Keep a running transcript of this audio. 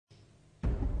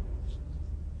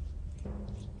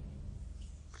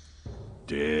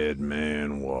Dead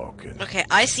man walking. Okay,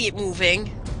 I see it moving.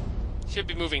 Should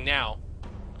be moving now.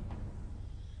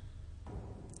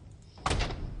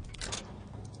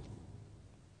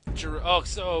 Oh,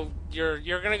 so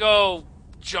you're gonna go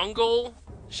jungle,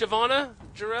 Shyvana,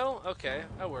 Jarrell? Okay,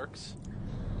 that works.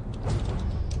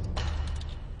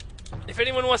 If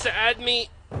anyone wants to add me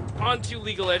onto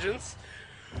League of Legends,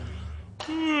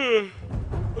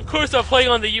 of course I'm playing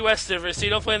on the US servers. So you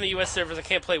don't play on the US servers, I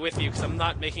can't play with you because I'm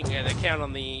not making an account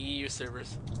on the EU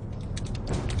servers.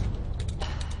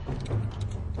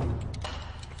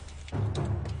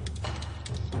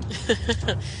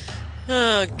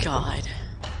 Oh, God.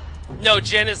 No,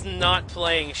 Jen is not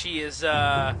playing. She is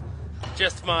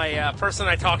just my person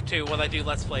I talk to when I do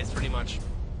Let's Plays, pretty much.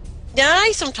 Yeah,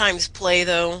 I sometimes play,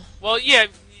 though. Well, yeah,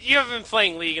 you haven't been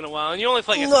playing League in a while, and you only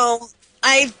play against... No,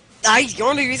 the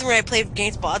only reason why I play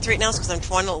against bots right now is because I'm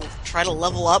trying to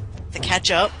level up to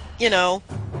catch up, you know.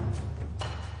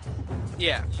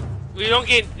 Yeah. We don't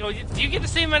get... Do you get the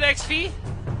same amount of XP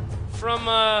from,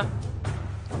 I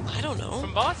don't know.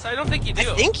 from bots? I don't think you do.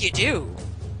 I think you do.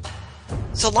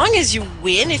 So long as you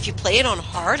win, if you play it on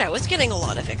hard, I was getting a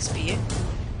lot of XP.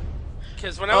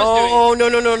 Because when I was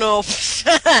doing... No.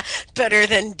 Better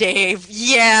than Dave.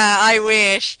 Yeah, I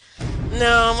wish.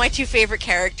 No, my two favorite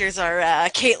characters are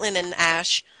Caitlyn and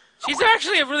Ashe. She's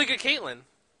actually a really good Caitlyn.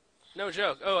 No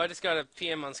joke. Oh, I just got a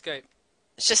PM on Skype.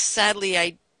 It's just sadly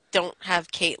I don't have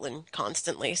Caitlyn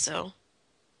constantly, so...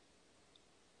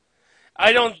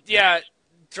 I don't... Yeah,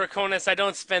 Draconis, I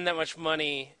don't spend that much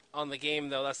money on the game,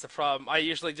 though. That's the problem. I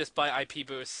usually just buy IP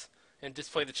boosts and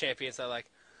just play the champions I like.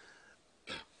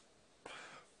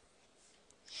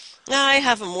 I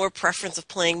have a more preference of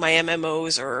playing my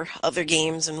MMOs or other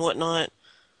games and whatnot.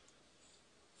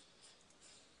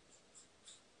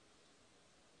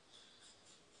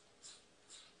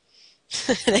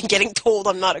 And then getting told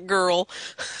I'm not a girl.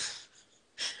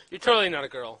 You're totally not a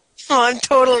girl. Oh, I'm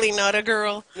totally not a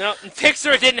girl. No, in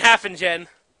Pixar it didn't happen, Jen.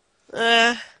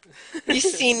 You've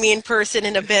seen me in person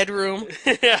in a bedroom.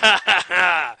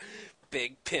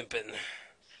 Big pimpin'.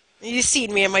 You've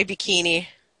seen me in my bikini.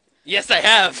 Yes, I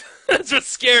have. That's what's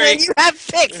scary. And you have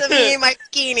pics of me in my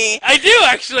bikini. I do,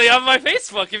 actually, on my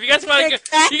Facebook. If you guys want to,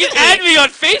 Exactly. you can add me on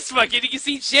Facebook, and you can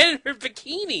see Jen in her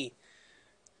bikini.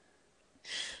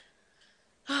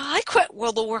 I quit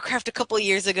World of Warcraft a couple of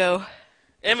years ago.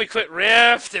 And we quit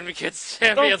Rift, and we quit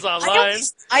Champions Online.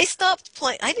 I stopped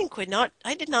playing. I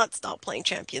did not stop playing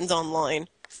Champions Online.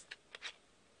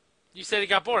 You said it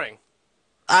got boring.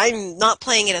 I'm not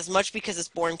playing it as much because it's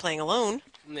boring playing alone.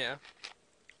 Yeah.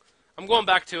 I'm going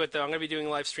back to it, though. I'm going to be doing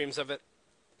live streams of it.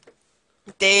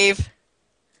 Dave.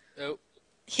 Oh.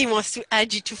 He wants to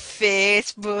add you to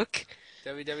Facebook.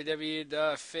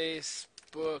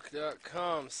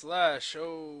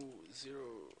 www.facebook.com/0.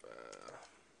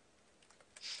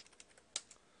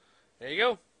 There you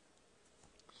go.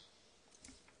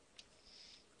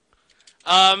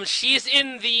 She's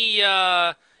in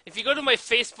the, if you go to my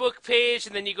Facebook page,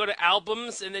 and then you go to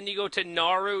albums, and then you go to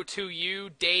Naru to You,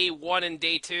 Day 1 and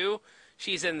Day 2,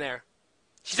 she's in there.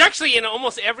 She's actually in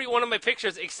almost every one of my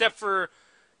pictures, except for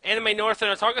Anime North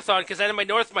and Otakuthon, because Anime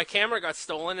North, my camera got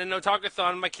stolen, and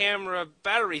Otakuthon, my camera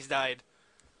batteries died.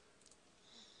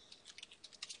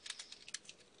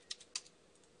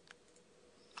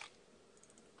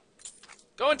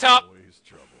 Going top. Always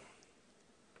trouble.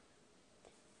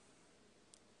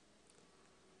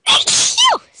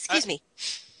 Excuse me.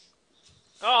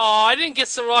 Oh, I didn't get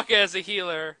Soraka as a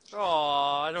healer.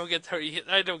 Oh, I don't get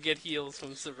heals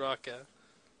from Soraka.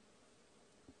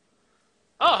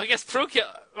 Oh, I guess Pro kill.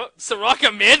 Oh,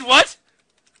 Soraka mid? What?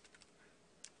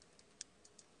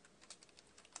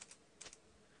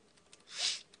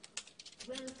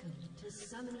 Welcome to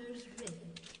Summoner's Rift.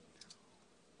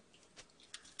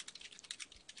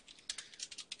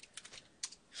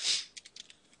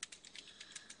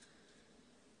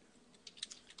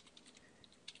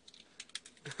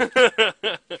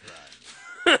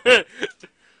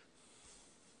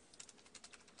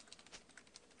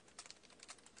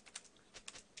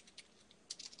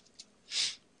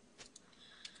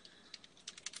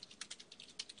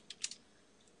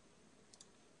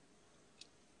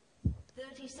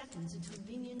 Seconds until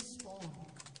minions spawn.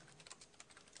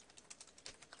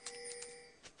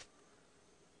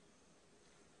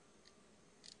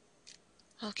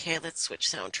 Okay, let's switch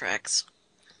soundtracks.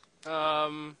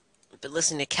 Um, I've been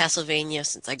listening to Castlevania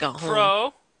since I got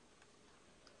home.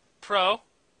 Pro.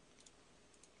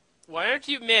 Why aren't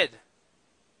you mid?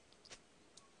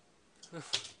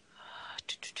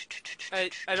 I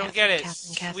don't get it.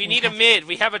 We need a mid.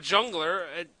 We have a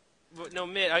jungler. No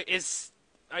mid.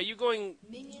 Are you going?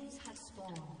 Minions have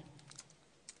spawned.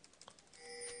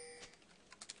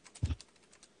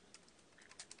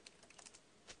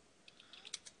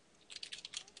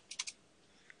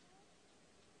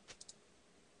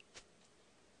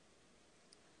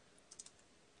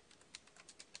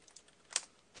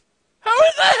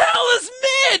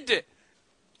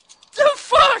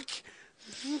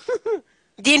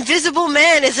 Invisible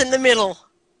Man is in the middle.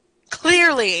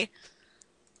 Clearly.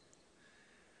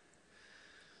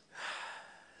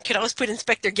 Could always put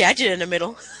Inspector Gadget in the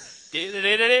middle.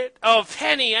 Oh,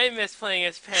 Penny! I miss playing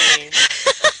as Penny.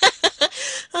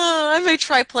 I may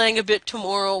try playing a bit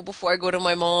tomorrow before I go to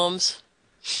my mom's.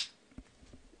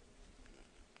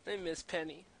 I miss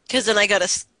Penny. Because then I gotta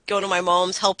go to my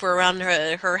mom's, help her around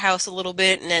her house a little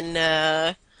bit, and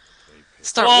then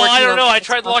start Well, working I don't on know. I things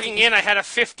tried logging possibly. in. I had a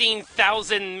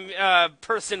 15,000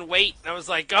 person wait. I was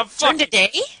like, oh, During fuck. the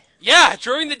day? Yeah,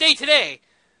 during the day today.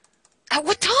 At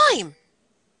what time?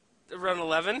 Around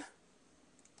 11.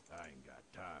 I ain't got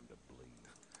time to bleed.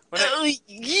 When I-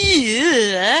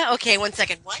 Yeah. Okay, 1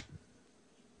 second. What?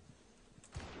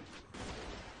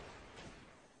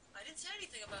 I didn't say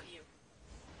anything about you.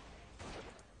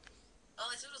 All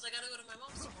I said was I gotta go to my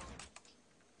mom's tomorrow.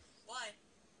 Why?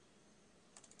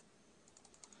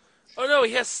 Oh no,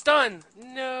 he has stun.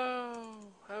 No.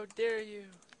 How dare you?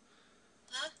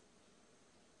 Huh?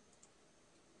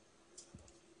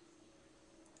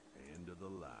 End of the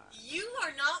line. You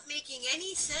are not making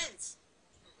any sense.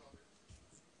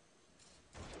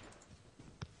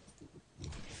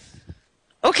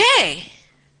 Okay.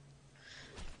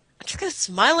 I'm just gonna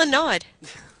smile and nod.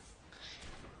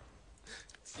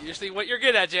 It's usually what you're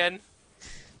good at, Jen.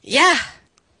 Yeah.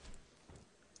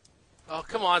 Oh,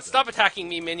 come on. Stop attacking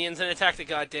me, minions, and attack the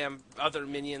goddamn other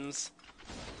minions.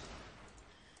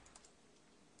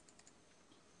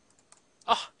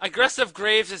 Oh, aggressive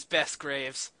Graves is best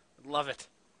Graves. Love it.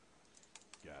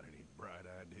 Got any bright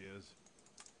ideas?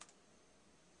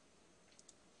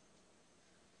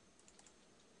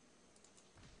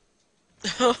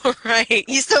 Alright.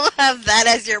 You still have that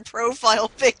as your profile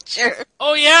picture.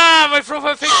 Oh yeah, my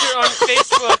profile picture on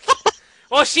Facebook.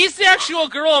 Well, she's the actual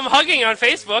girl I'm hugging on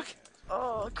Facebook.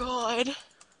 Oh, God.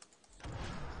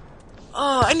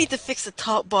 Oh, I need to fix the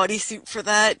top bodysuit for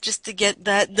that, just to get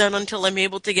that done until I'm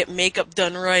able to get makeup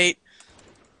done right.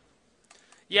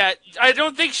 Yeah, I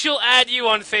don't think she'll add you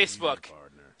on Facebook.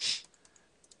 Partner.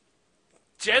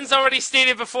 Jen's already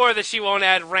stated before that she won't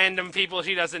add random people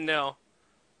she doesn't know.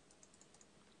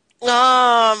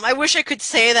 I wish I could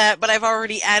say that, but I've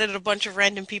already added a bunch of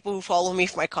random people who follow me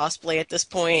for my cosplay at this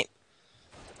point.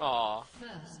 Aw,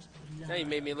 First now blood. you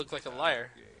made me look like a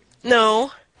liar.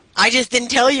 No, I just didn't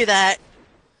tell you that.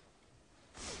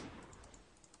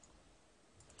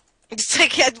 It's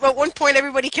like at one point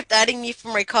everybody kept adding me for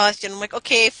my costume. I'm like,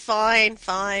 okay, fine,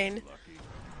 fine. Lucky.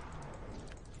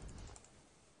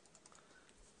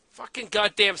 Fucking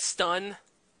goddamn stun.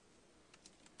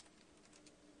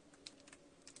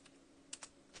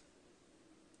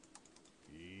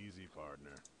 Easy,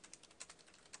 partner.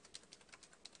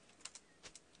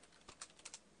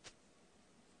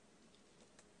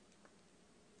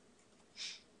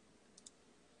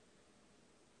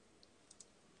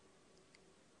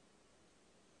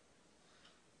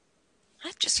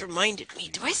 That just reminded me.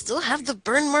 Do I still have the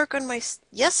burn mark on my...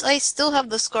 Yes, I still have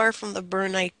the scar from the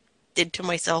burn I did to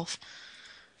myself.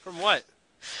 From what?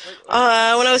 When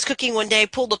I was cooking one day, I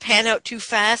pulled the pan out too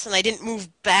fast and I didn't move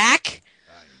back.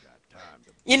 I ain't got time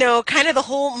to You know, kind of the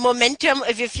whole momentum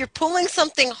of if you're pulling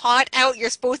something hot out, you're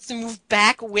supposed to move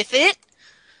back with it.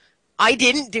 I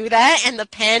didn't do that, and the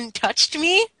pan touched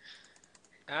me.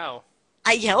 Ow.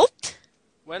 I yelped.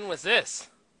 When was this?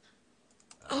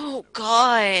 Oh,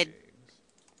 God.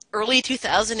 Early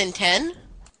 2010?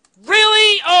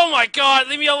 Really? Oh my god,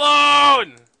 leave me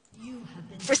alone! You have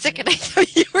been For a second, I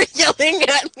thought you were yelling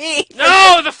at me.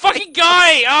 No, the fucking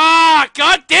guy! Ah,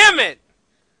 god damn it!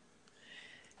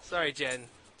 Sorry, Jen.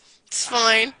 It's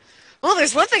fine. Well,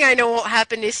 there's one thing I know won't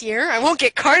happen this year. I won't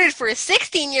get carded for a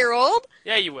 16-year-old.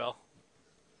 Yeah, you will.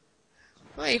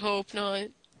 I hope not.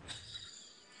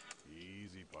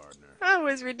 easy, partner. That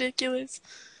was ridiculous.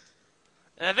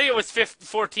 And I think it was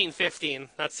 14, 15,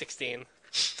 not 16.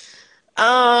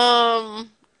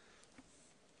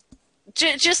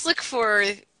 Just look for,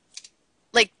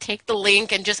 like, take the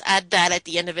link and just add that at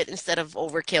the end of it instead of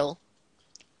overkill.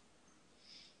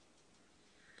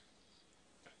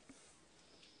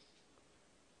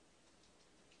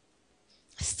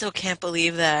 I still can't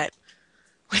believe that.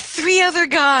 With 3 other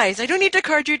guys. I don't need to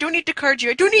card you, I don't need to card you,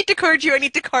 I don't need to card you, I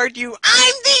need to card you.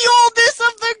 I'm the oldest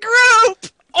of the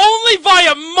group! Only by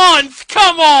a month?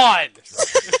 Come on!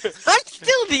 I'm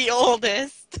still the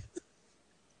oldest.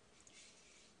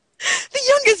 The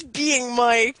youngest being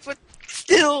Mike, but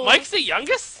still. Mike's the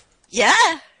youngest?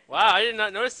 Yeah. Wow, I did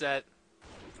not notice that.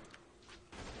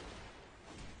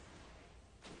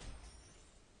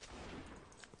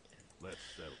 Let's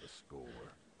settle the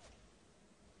score.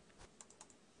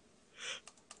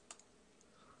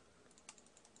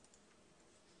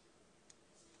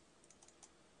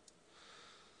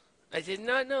 I did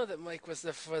not know that Mike was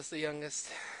the youngest.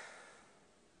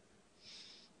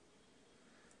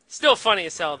 Still funny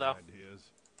as hell, though. Ideas?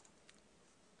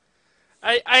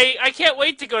 I can't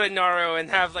wait to go to Naro and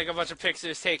have like a bunch of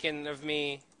pictures taken of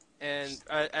me and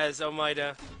as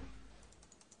Omaida.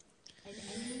 An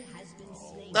enemy has been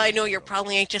slain. I know you're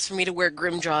probably anxious for me to wear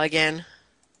Grimjaw again.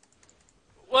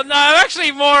 Well, no, I'm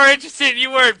actually more interested in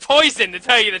you wearing poison, to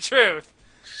tell you the truth.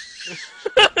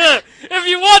 If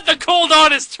you want the cold,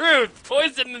 honest truth,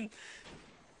 poison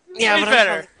Yeah, way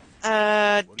but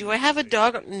better. do I have a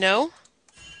dog? No.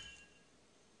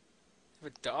 You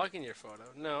have a dog in your photo?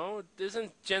 No,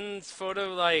 isn't Jen's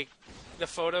photo like the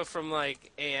photo from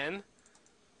like Anne?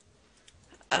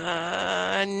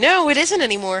 No, it isn't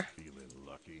anymore. Feeling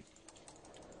lucky?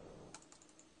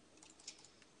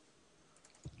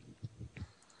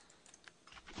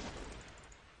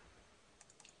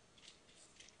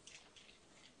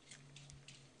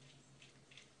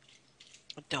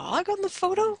 A dog on the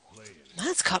photo? Playing.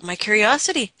 That's caught my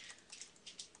curiosity.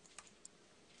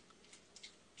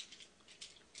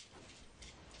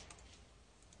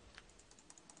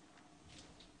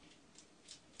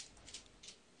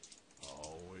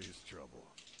 Always trouble.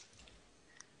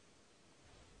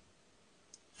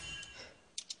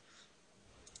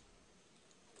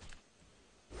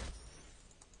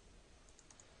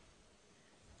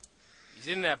 He's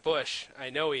in that bush. I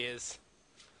know he is.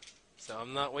 So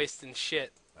I'm not wasting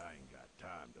shit. I ain't got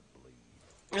time to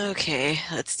bleed. Okay,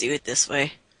 let's do it this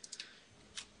way.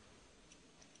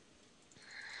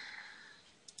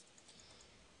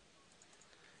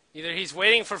 Either he's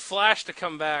waiting for Flash to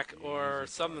come back, or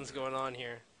something's going on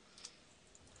here.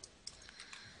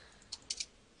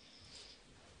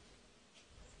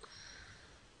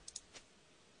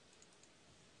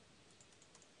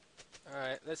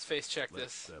 Alright, let's face check Let's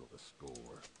this. settle the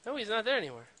score. No, he's not there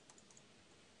anymore.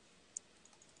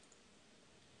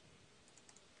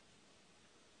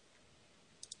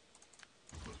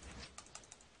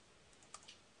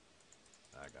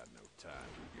 I got no time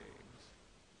for games.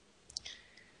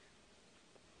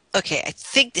 Okay, I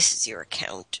think this is your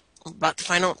account. I'm about to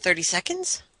find out in 30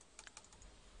 seconds.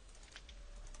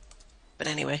 But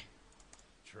anyway.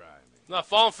 Try me. I'm not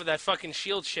falling for that fucking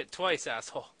shield shit twice,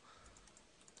 asshole.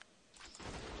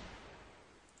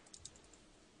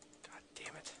 God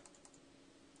damn it.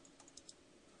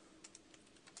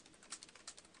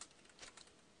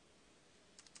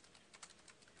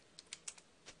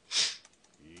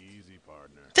 Easy,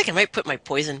 partner. I think I might put my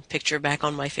poison picture back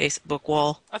on my Facebook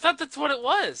wall. I thought that's what it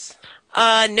was.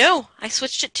 No. I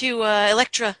switched it to,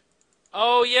 Electra.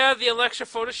 Oh, yeah, the Electra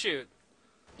photo shoot.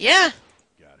 Yeah.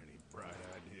 Got any bright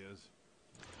ideas?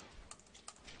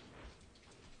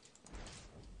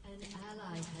 An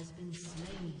ally has been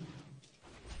slain.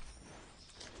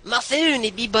 My phone,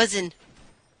 it be buzzing.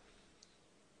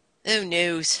 Oh,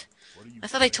 noes. What are you I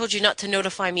thought I told you not to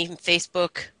notify me from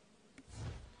Facebook.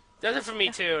 Does it for me,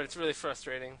 too, and it's really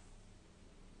frustrating.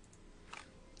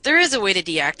 There is a way to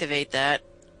deactivate that.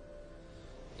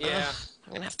 Yeah. Ugh,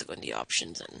 I'm gonna have to go into the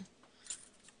options and...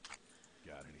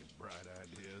 Got any bright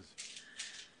ideas?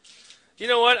 You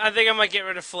know what? I think I might get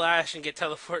rid of Flash and get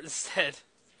Teleport instead.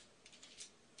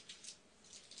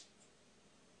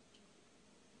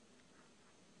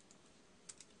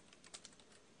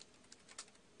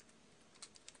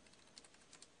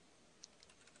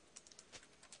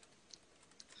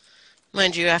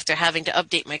 Mind you, after having to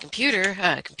update my computer,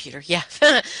 yeah.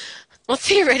 Well,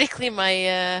 theoretically, my,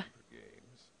 Games.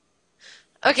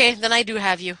 Okay, then I do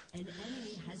have you. An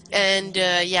enemy has been And,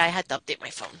 yeah, I had to update my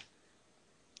phone.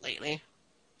 Lately.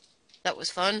 That was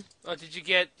fun. Oh, did you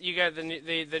get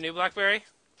the new BlackBerry?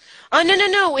 Oh,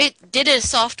 no, it did a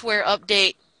software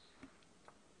update.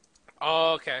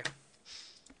 Oh, okay.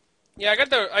 Yeah,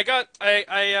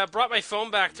 I brought my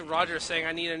phone back to Roger saying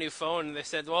I need a new phone, and they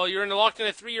said, well, you're locked in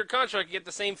a 3-year contract, you get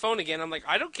the same phone again. I'm like,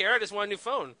 I don't care, I just want a new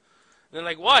phone. And they're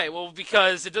like, why? Well,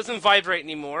 because it doesn't vibrate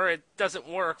anymore, it doesn't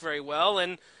work very well,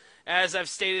 and as I've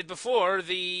stated before,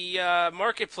 the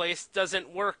marketplace doesn't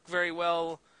work very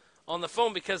well on the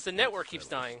phone because the network keeps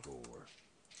Settle the dying. score.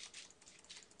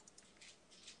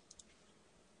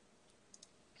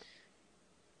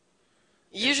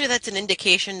 Usually that's an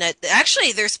indication that...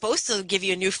 Actually, they're supposed to give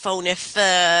you a new phone if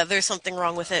there's something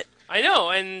wrong with it. I know,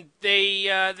 and they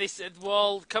said,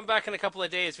 well, come back in a couple of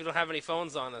days, we don't have any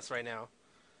phones on us right now.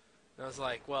 And I was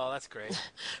like, well, that's great.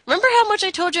 Remember how much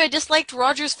I told you I disliked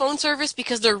Roger's phone service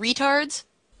because they're retards?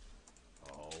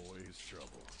 Always trouble.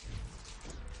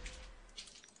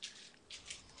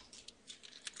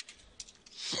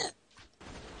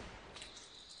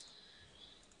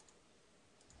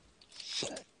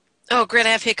 Oh, great, I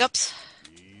have hiccups.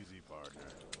 Easy, partner.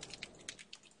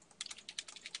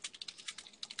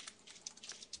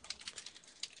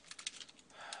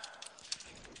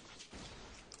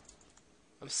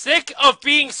 I'm sick of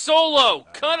being solo.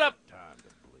 Cut up. Time to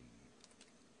bleed.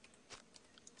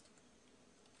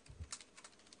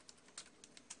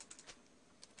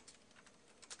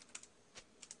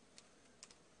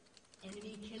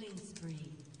 Enemy killing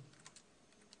spree.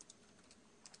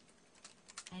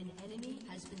 An enemy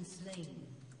has been slain.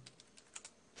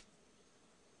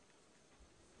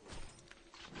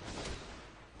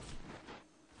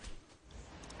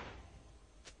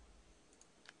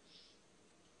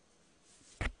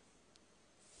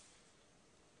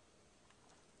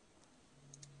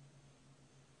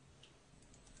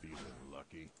 Feeling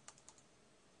lucky.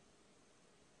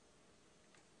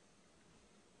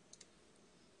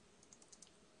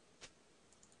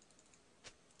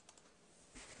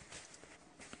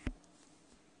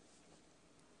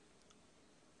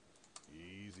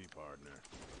 Easy, partner.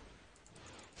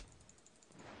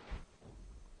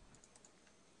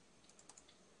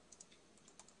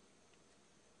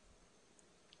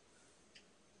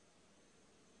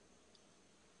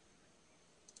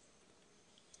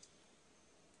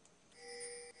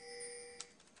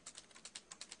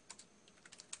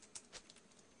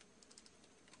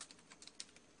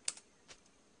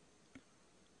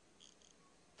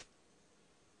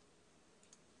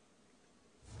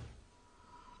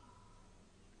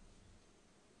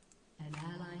 An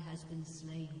ally has been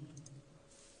slain.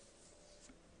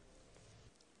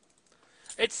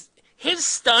 It's his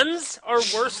stuns are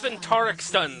worse than Tarek's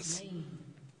stuns. Slain.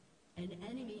 An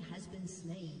enemy has been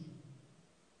slain.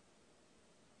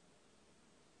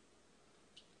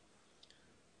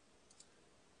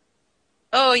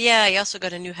 Oh yeah, I also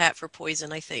got a new hat for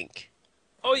poison, I think.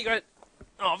 Oh, you got.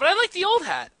 Oh, but I like the old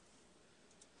hat.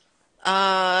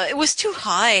 It was too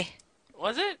high.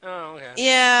 Was it? Oh, okay.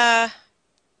 Yeah.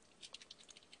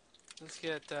 Let's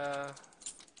get. I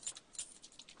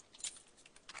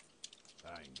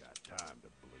ain't got time to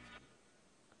bleed.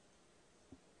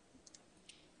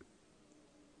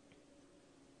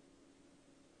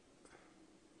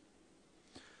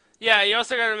 Yeah, you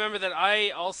also gotta remember that I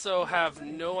also have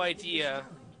no idea.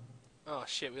 Oh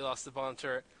shit, we lost the bomb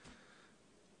turret.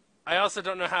 I also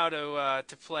don't know how to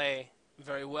play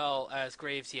very well as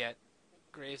Graves yet.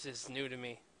 Graves is new to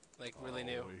me, like really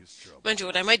new. Always trouble. Mind you,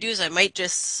 what I might do is I might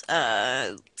just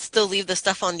still leave the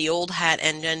stuff on the old hat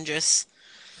and then just,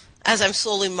 as I'm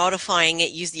slowly modifying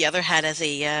it, use the other hat as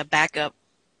a backup.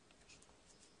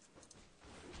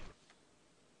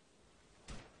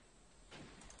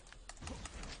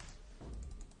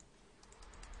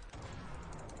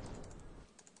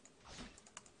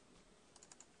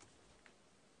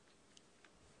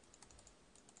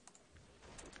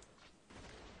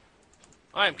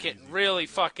 I'm getting really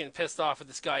fucking pissed off with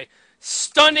this guy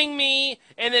stunning me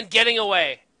and then getting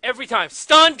away every time.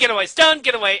 Stun, get away,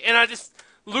 and I just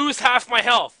lose half my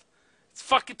health. It's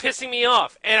fucking pissing me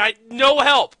off, and I no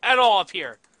help at all up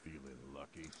here. Feeling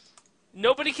lucky.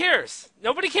 Nobody cares.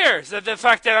 Nobody cares that the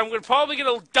fact that I'm probably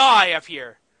gonna die up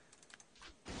here.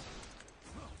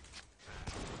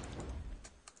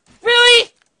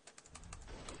 Really?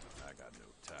 I got no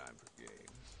time for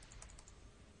games.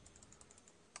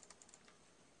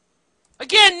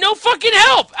 Again, no fucking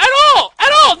help at all.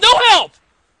 At all, no help.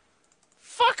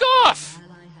 Fuck off.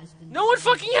 Ally has been No one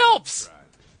fucking helps. Try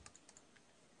this.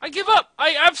 I give up.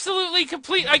 I absolutely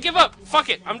I give up. Fuck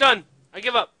it. I'm done. I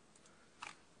give up.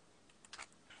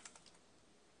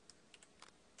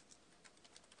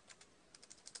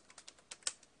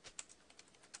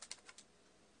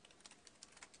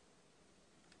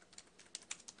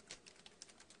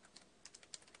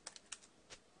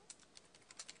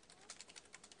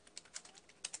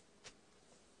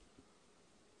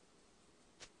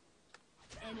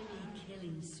 enemy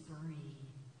killing spree.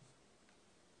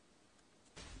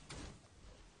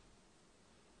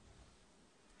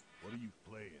 What are you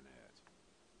playing at?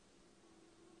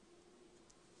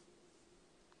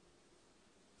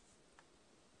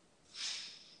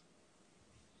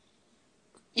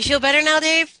 You feel better now,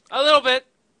 Dave? A little bit.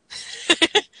 Got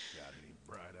any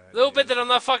bright ideas? A little bit that I'm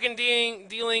not fucking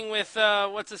dealing with,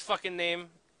 what's his fucking name?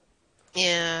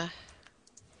 Yeah. Your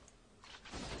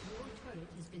turret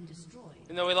has been destroyed.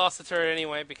 Even though we lost the turret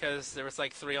anyway because there was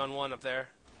like 3-on-1 up there.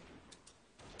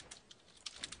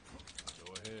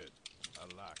 Go ahead. I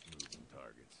like moving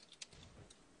targets.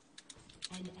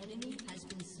 An enemy has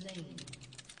been slain.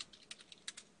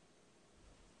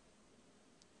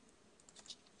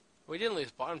 We didn't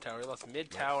lose bottom tower, we lost mid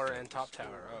tower and top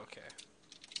tower. Oh, okay.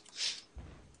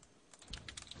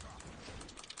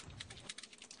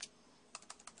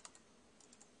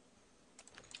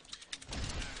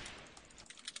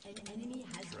 An enemy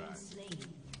has been slain.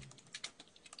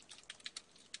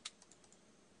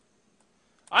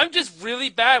 I'm just really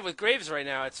bad with graves right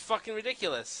now. It's fucking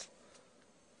ridiculous.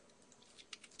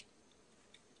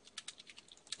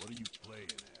 What are you playing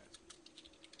at?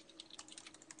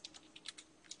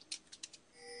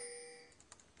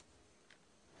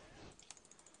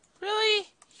 Really?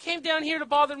 He came down here to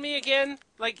bother me again?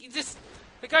 Like,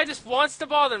 the guy just wants to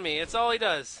bother me. That's all he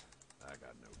does. I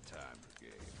got no time for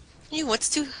games. He wants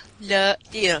to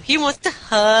he wants to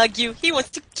hug you. He wants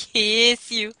to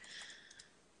kiss you.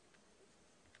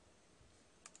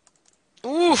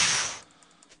 Oof.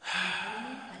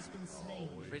 Has been slain.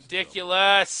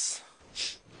 Ridiculous.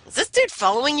 Is this dude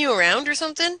following you around or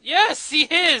something? Yes, he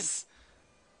is.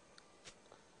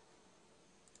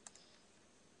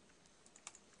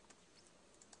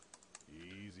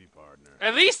 Easy, partner.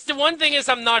 At least the one thing is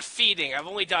I'm not feeding. I've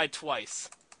only died twice.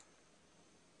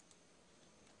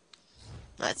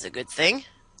 That's a good thing.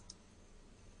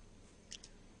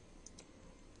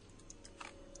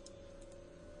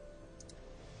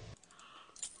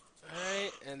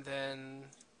 Alright, and then...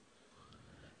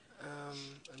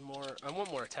 and more... I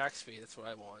want more attack speed. That's what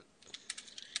I want.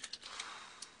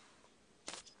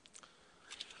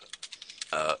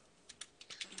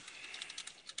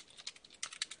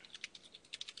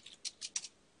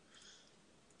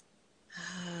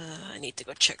 I need to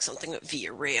go check something with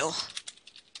Via Rail.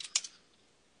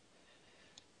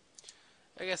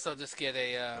 I guess I'll just get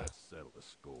a, Let's settle the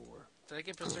score. Did I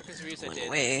get Berserker's Reviews? I One did.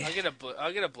 way. I'll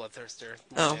get a Bloodthirster.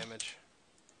 More Oh. damage.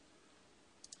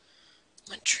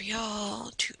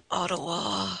 Montreal to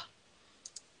Ottawa.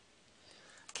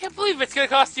 Can't believe it's gonna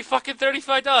cost you fucking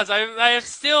 $35. I am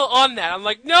still on that. I'm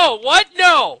like, no, what?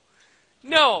 No!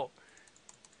 No!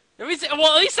 At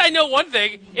least I know one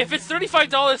thing. If it's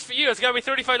 $35 for you, it's gotta be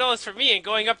 $35 for me, and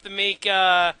going up to make,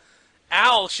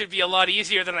 Owl should be a lot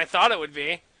easier than I thought it would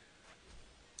be.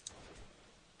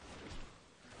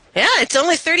 Yeah, it's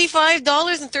only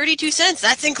 $35.32.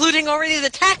 That's including already the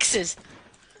taxes.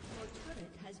 Your turret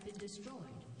has been destroyed.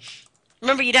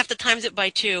 Remember, you'd have to times it by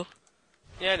 2.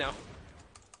 Yeah, I know.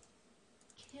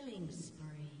 Killing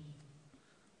spree.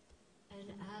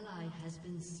 An ally has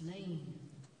been slain.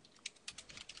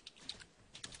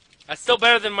 That's still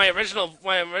better than my original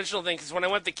thing, because when I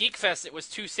went to Geek Fest, it was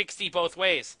 $260 both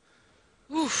ways.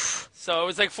 Oof. So it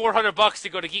was like $400 to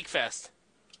go to Geek Fest.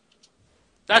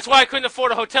 That's why I couldn't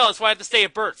afford a hotel. That's why I had to stay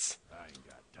at Bert's. I ain't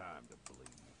got time to bleed.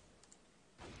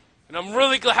 And I'm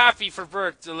really happy for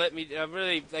Bert to let me. I'm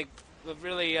really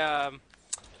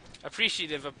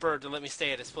appreciative of Bert to let me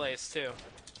stay at his place too.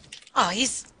 Oh,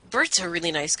 Bert's a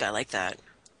really nice guy like that.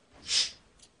 Easy,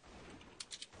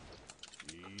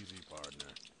 partner.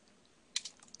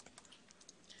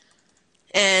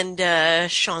 And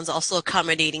Sean's also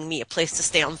accommodating me a place to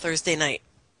stay on Thursday night.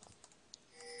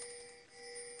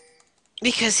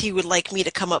 Because he would like me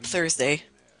to come up Thursday.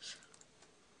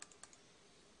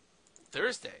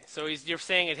 Thursday. So you're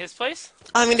staying at his place?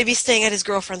 I'm going to be staying at his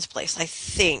girlfriend's place, I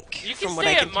think. You can from what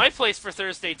stay I at my place for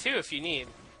Thursday too if you need.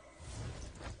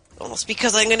 Almost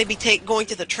because I'm going to be going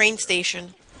to the train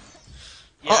station.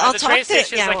 Yeah, I'll the talk train to-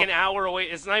 station's yeah, like well- an hour away.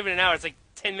 It's not even an hour. It's like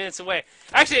 10 minutes away.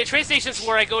 Actually, the train station's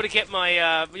where I go to get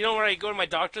my. You know where I go to my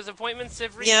doctor's appointments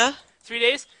every Yeah? 3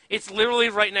 days? It's literally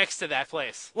right next to that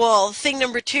place. Well, thing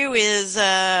number 2 is,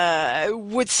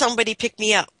 would somebody pick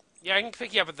me up? Yeah, I can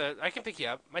pick you up I can pick you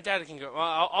up. My dad can go.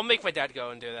 Well, I'll make my dad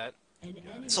go and do that. An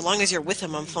enemy So long as you're with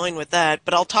him, I'm fine with that.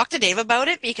 But I'll talk to Dave about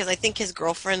it because I think his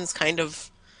girlfriend's kind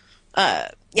of... yeah,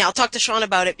 I'll talk to Sean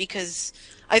about it because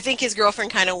I think his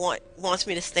girlfriend kind of wants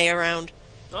me to stay around.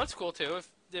 No, that's cool too.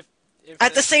 If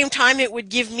At the same time, it would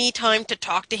give me time to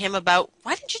talk to him about,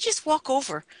 why didn't you just walk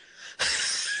over?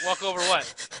 walk over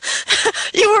what?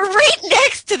 You were right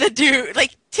next to the dude,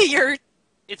 like, to your...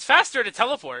 It's faster to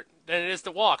teleport than it is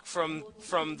to walk from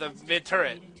the mid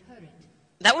turret. turret.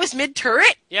 That was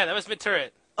mid-turret? Yeah, that was mid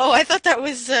turret. Oh, I thought that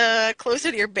was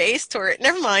closer to your base turret.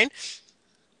 Never mind.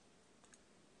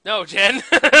 No, Jen.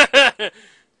 Let's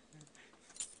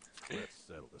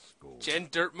settle the score. Jen,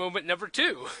 dirt moment number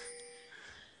 2.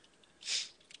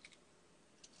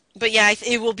 But yeah,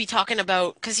 it will be talking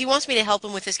about... Because he wants me to help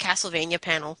him with his Castlevania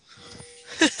panel.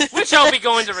 Which I'll be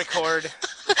going to record.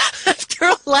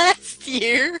 After last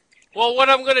year. Well, what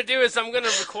I'm going to do is I'm going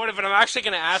to record it, but I'm actually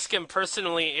going to ask him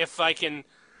personally if I can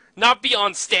not be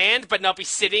on stand, but not be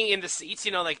sitting in the seats,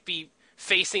 you know, like be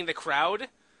facing the crowd.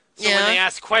 So when Yeah. they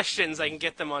ask questions, I can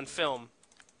get them on film.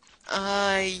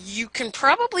 You can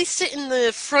probably sit in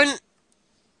the front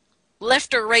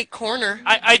left or right corner.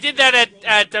 I did that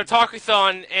at the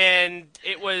Talkathon, and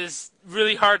it was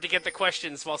really hard to get the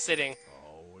questions while sitting.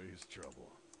 Always trouble.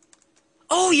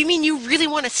 Oh, you mean you really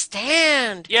want to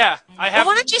stand? Yeah, I have...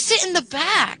 Well, why don't you sit in the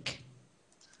back?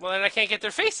 Well, then I can't get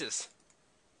their faces.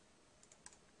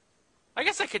 I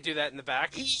guess I could do that in the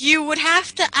back. You would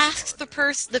have to ask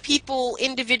the people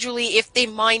individually if they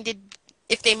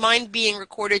mind being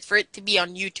recorded for it to be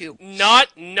on YouTube.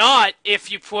 Not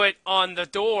if you put on the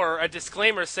door a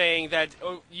disclaimer saying that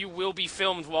you will be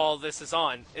filmed while this is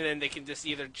on, and then they can just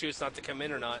either choose not to come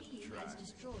in or not. Has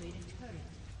destroyed a turret.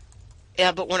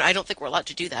 Yeah, but I don't think we're allowed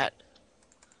to do that.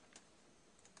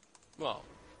 Well,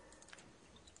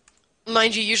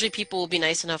 Mind you, usually people will be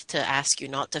nice enough to ask you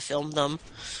not to film them.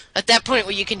 At that point,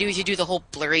 what you can do is you do the whole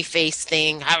blurry face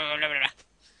thing.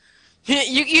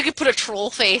 You could put a troll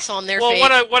face on their face.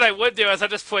 what I would do is I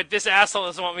just put this asshole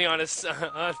doesn't want me on his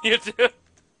on YouTube.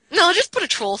 No, just put a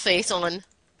troll face on.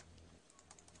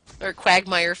 Or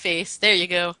Quagmire face. There you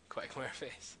go. Quagmire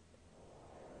face.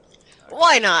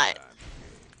 Why not?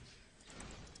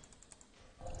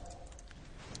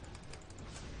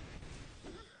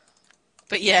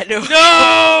 But yeah, no.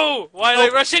 No! Why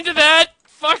did I rush into that?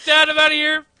 Fuck that! I'm out of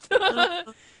here.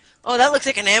 Oh, that looks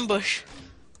like an ambush.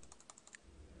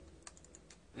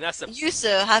 And that's You,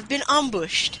 sir, have been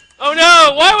ambushed. Oh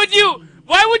no! Why would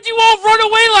you all run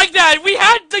away like that? We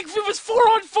had like it was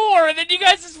 4-on-4, and then you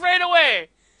guys just ran away.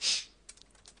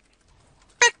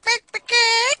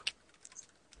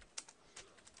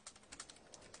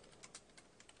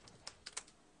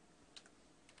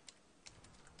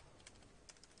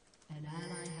 An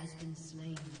ally has been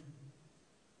slain.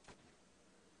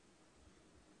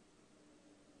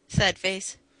 Sad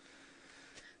face.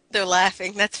 They're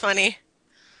laughing. That's funny.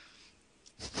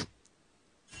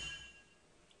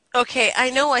 Okay, I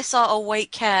know I saw a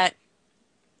white cat.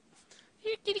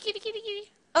 Kitty, kitty, kitty,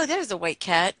 kitty. Oh, there's a white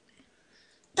cat.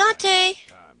 Dante!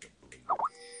 Time to bleed.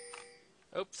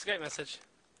 Oh, Skype message.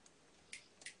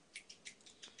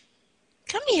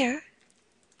 Come here.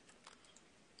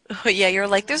 Oh, yeah, you're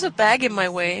like, there's a bag in my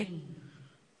way.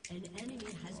 An enemy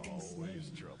has been slain. Always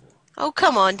trouble. Oh,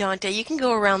 come on, Dante. You can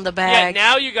go around the Yeah, bag.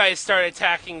 now you guys start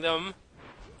attacking them.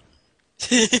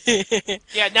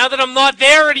 Yeah, now that I'm not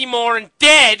there anymore and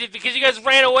dead because you guys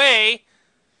ran away.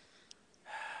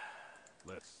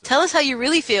 Let's Tell us how you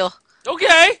really feel.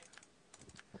 Okay.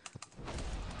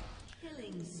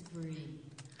 Killing spree.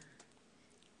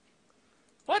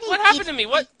 What happened to me?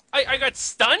 What? I got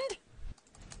stunned?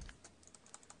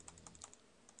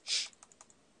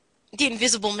 The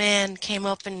Invisible Man came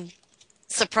up and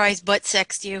surprise butt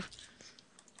sexed you.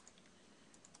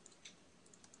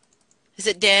 Is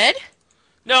it dead?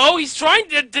 No, he's trying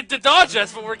to dodge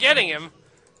us, but we're getting him.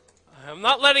 I'm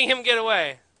not letting him get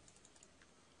away.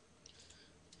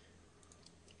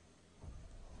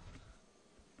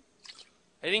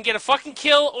 I didn't get a fucking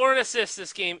kill or an assist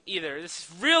this game either. This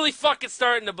is really fucking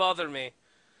starting to bother me.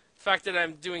 The fact that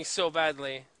I'm doing so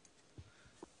badly.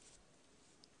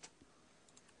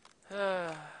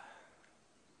 I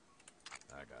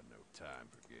got no time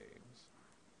for games.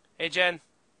 Hey, Jen.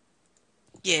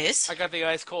 Yes. I got the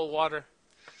ice cold water.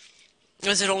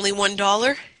 Was it only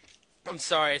 $1? I'm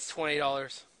sorry, it's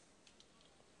 $20.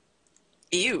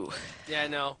 Ew. Yeah, I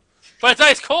know. But it's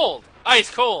ice cold! Ice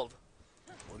cold!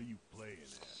 What are you playing at?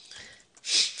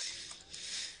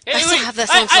 Hey, I still wait, have that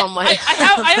song on my... I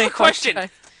have my a question.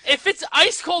 hard drive. If it's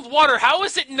ice cold water, how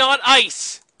is it not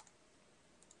ice?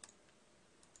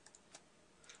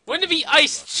 Wouldn't it be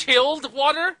ice chilled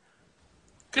water?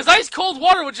 Because ice cold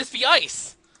water would just be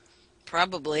ice.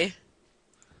 Probably.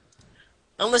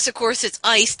 Unless, of course, it's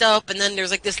iced up and then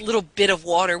there's like this little bit of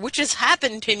water, which has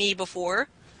happened to me before.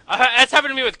 That's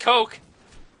happened to me with Coke.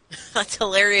 That's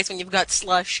hilarious when you've got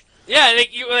slush. Yeah,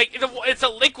 it's a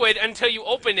liquid until you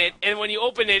open it, and when you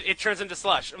open it, it turns into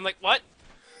slush. I'm like, what?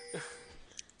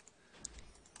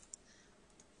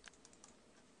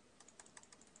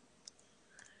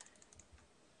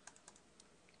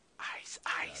 Ice,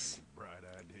 ice. Bright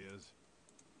ideas.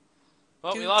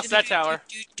 Well, we lost that tower.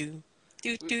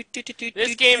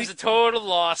 This game's a total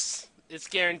loss. It's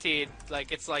guaranteed.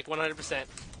 Like, it's like 100%. An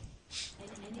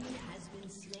enemy has been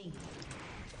slain.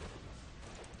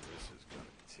 This is gonna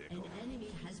An tickle.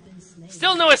 enemy has been slain.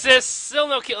 Still no assists. Still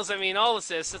no kills. I mean, all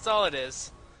assists. That's all it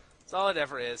is. That's all it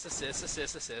ever is. Assist,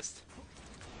 assist, assist.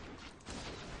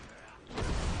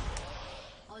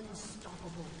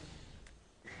 Unstoppable.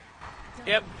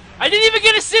 Yep. I didn't even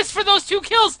get assists for those 2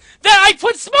 kills that I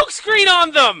put smokescreen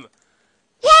on them!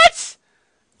 What?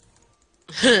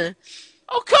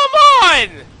 Oh, come on!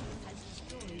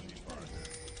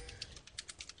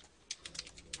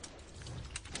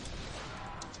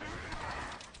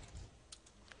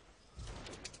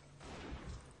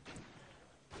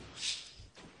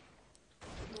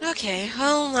 Okay,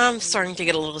 well, I'm starting to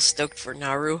get a little stoked for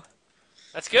Naru.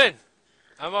 That's good.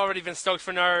 I've already been stoked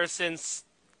for Naru since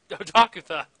Otaku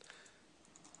thought.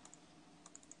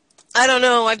 I don't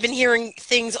know. I've been hearing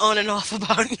things on and off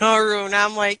about Naru, and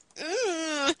I'm like,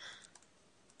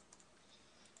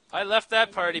 I left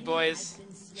that party, Has boys.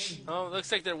 been slain. Oh, it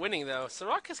looks like they're winning, though.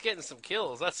 Soraka's getting some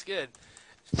kills. That's good.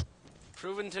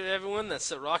 Proving to everyone that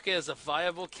Soraka is a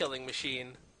viable killing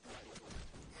machine.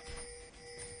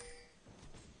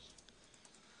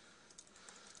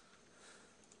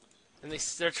 And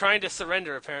they're trying to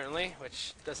surrender, apparently,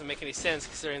 which doesn't make any sense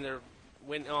considering they're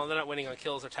they're not winning on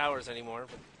kills or towers anymore,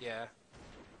 but yeah.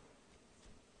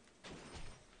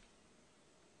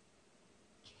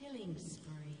 Killing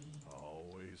spree.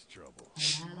 Always trouble.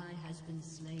 An ally has been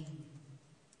slain.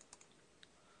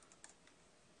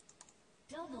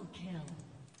 Double kill.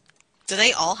 do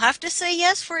they all have to say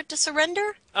yes for it to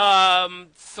surrender?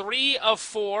 3 of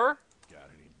 4. Got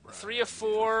any bright 3 of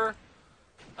ideas?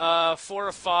 4. 4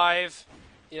 of 5.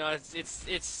 You know,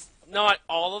 it's not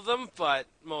all of them, but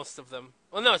most of them.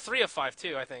 Well, no, 3 of 5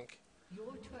 too, I think. Your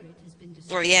turret has been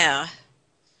destroyed. Well, yeah.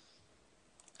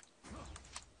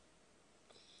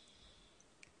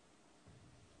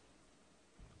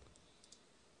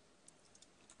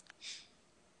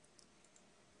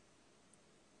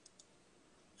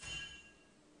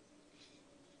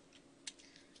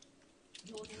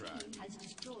 Your team has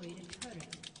destroyed a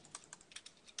turret.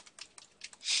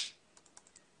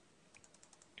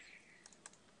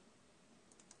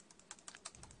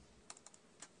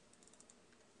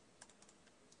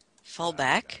 Fall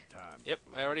back? Time. Yep,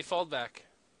 I already falled back.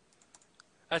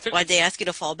 I took Why'd they ask you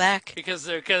to fall back?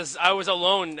 because I was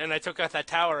alone and I took out that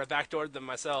tower. I backdoored them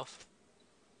myself.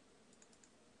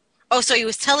 Oh, so he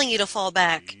was telling you to fall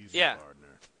back. Easy, Yeah.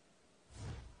 partner.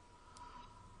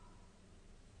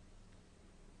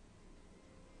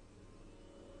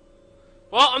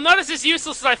 Well, I'm not as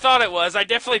useless as I thought it was. I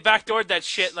definitely backdoored that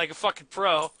shit like a fucking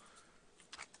pro.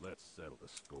 Let's settle the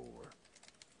score.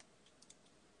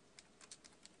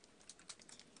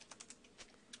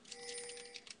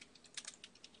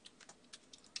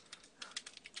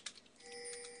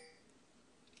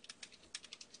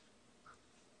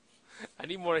 I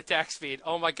need more attack speed.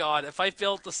 Oh my god, if I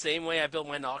built the same way I built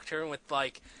my Nocturne with,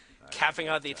 like, capping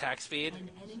out the attack speed. An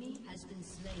enemy has been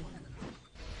slain.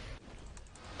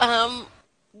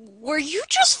 Were you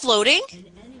just floating? An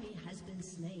enemy has been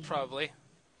slain. Probably.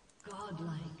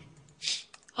 Godlike.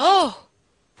 Oh,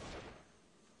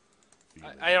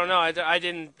 I don't know. I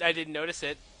didn't notice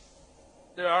it.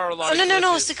 There are a lot oh of no,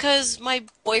 glitches. it's because my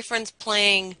boyfriend's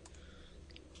playing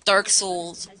Dark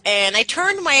Souls, and I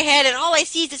turned my head, and all I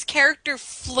see is this character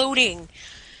floating.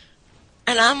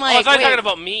 And I'm Oh, I like, thought you were wait, talking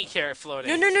about me carrot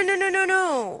floating.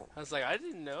 no. I was like, I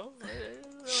didn't know. I had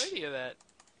no idea of that.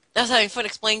 I was having fun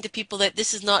explaining to people that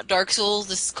this is not Dark Souls,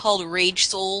 this is called Rage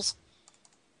Souls.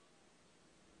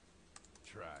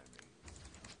 Try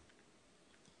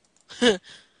me.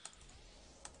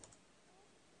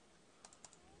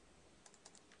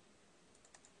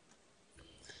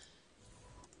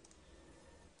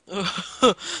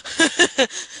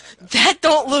 That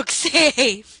don't look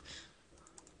safe.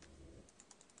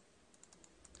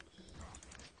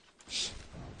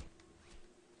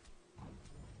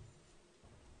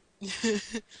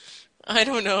 I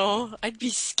don't know. I'd be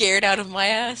scared out of my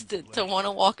ass to want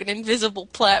to walk an invisible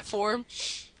platform.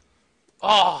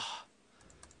 Oh,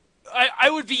 I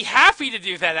would be happy to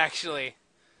do that actually.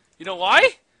 You know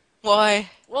why? Why?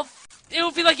 Well, it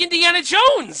would be like Indiana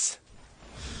Jones.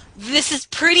 This is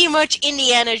pretty much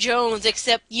Indiana Jones,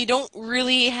 except you don't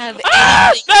really have Ah!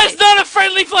 anything. That is not a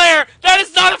friendly player. That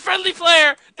is not a friendly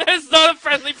player. That is not a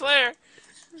friendly player.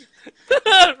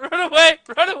 Run away!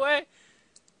 Run away!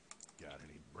 Got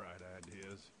any bright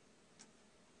ideas?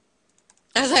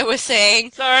 As I was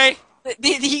saying, Sorry.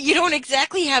 you don't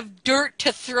exactly have dirt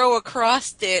to throw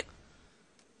across it.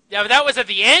 Yeah, but that was at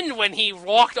the end when he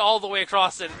walked all the way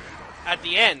across it. At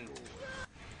the end,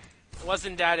 it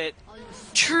wasn't that it?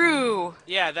 True.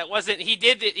 Yeah, that wasn't. He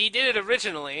did it. He did it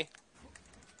originally.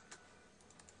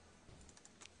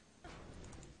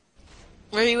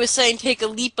 Where he was saying take a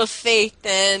leap of faith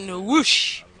and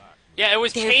whoosh. Yeah, it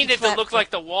was There's the painted to look platform. like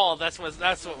the wall. That's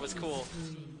what was cool.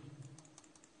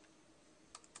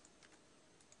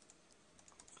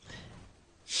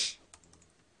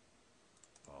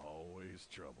 Always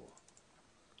trouble.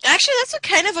 Actually, that's what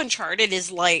kind of Uncharted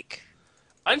is like.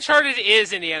 Uncharted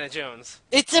is Indiana Jones.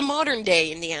 It's a modern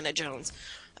day Indiana Jones.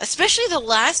 Especially the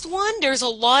last one, there's a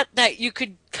lot that you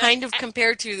could kind of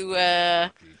compare to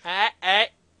I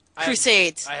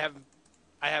Crusades.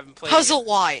 haven't played.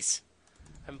 Puzzle-wise.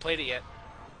 I haven't played it yet.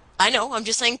 I know, I'm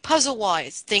just saying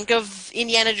puzzle-wise. Think of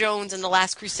Indiana Jones and the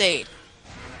Last Crusade.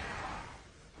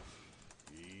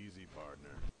 Easy, partner.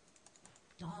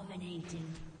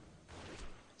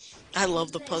 I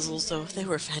love the puzzles, though. They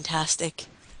were fantastic.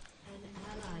 An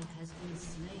ally has been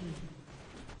slain.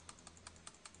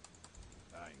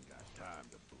 I ain't got time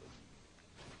to bleed.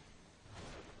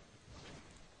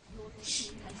 Your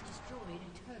team has destroyed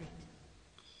a turret.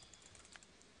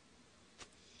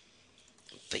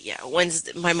 But yeah,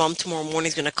 Wednesday, my mom tomorrow morning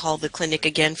is going to call the clinic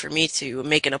again for me to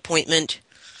make an appointment.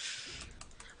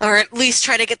 Or at least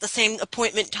try to get the same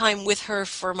appointment time with her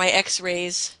for my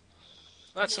x-rays.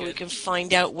 That's So we good. can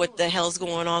find out what the hell's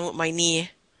going on with my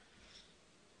knee.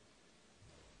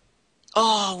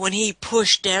 Oh, when he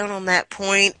pushed down on that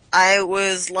point, I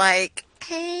was like,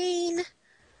 pain.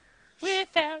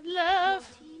 Without Your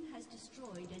love. team has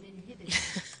destroyed an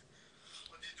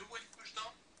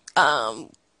inhibitor.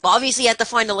 Obviously you had to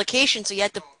find a location, so you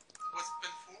had to...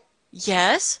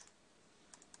 Yes?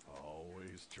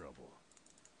 Always trouble.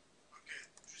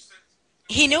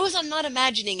 He knows I'm not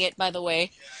imagining it, by the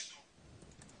way.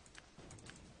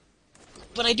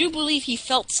 But I do believe he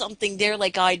felt something there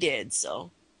like I did,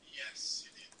 so... Easy,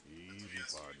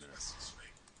 partner.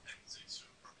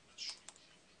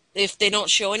 If they don't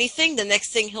show anything, the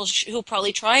next thing he'll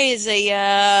probably try is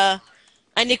an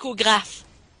echograph.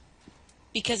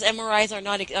 Because MRIs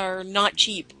are not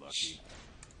cheap. Lucky.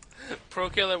 Pro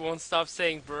Killer won't stop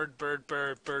saying bird, bird,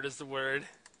 bird. Bird is the word.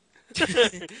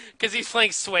 Because he's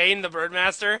playing Swain, the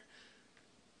Birdmaster.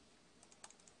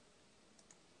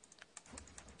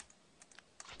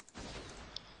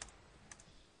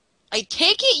 I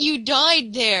take it you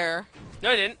died there. No,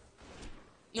 I didn't.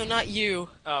 No, not you.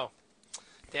 Oh.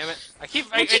 Damn it.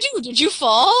 What'd you do? Did you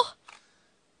fall?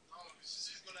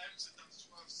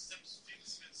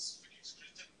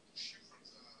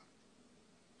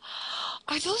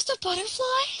 Are those the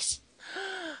butterflies?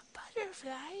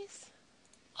 Butterflies?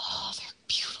 Oh, they're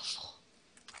beautiful.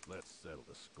 Let's settle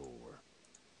the score.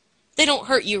 They don't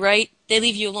hurt you, right? They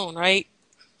leave you alone, right?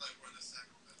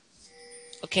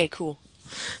 Okay, cool.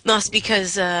 No, it's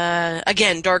because,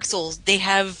 again, Dark Souls, they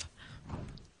have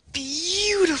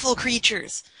beautiful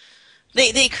creatures.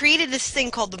 They created this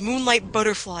thing called the Moonlight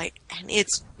Butterfly, and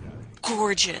it's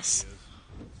gorgeous.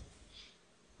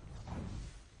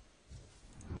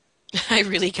 I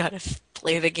really gotta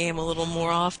play the game a little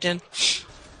more often.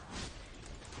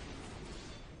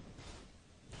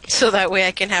 So that way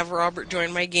I can have Robert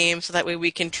join my game, so that way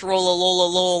we can troll a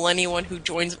lol anyone who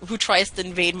tries to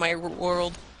invade my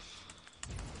world.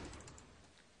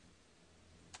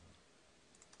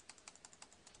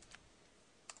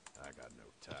 I got no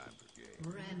time for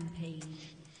games. Rampage.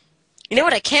 You know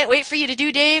what I can't wait for you to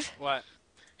do, Dave? What?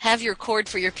 Have your cord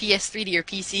for your PS3 to your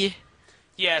PC.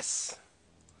 Yes.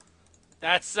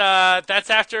 That's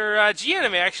after G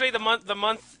Anime, actually. Either the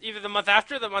month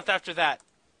after or the month after that.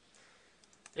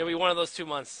 It'll be one of those 2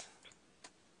 months.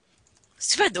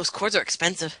 It's too bad those cords are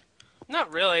expensive.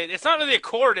 Not really. It's not really a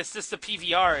cord, it's just a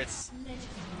PVR. It's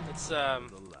The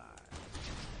lie.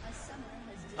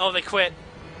 Oh, they quit.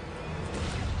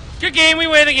 Good game, we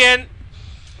win again.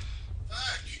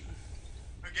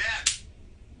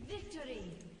 Victory.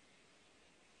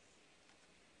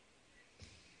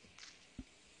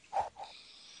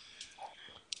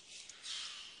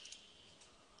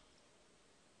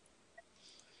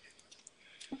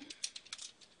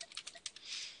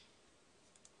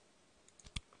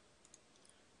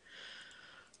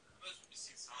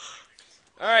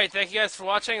 Alright, thank you guys for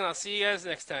watching, and I'll see you guys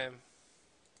next time.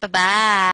 Bye-bye.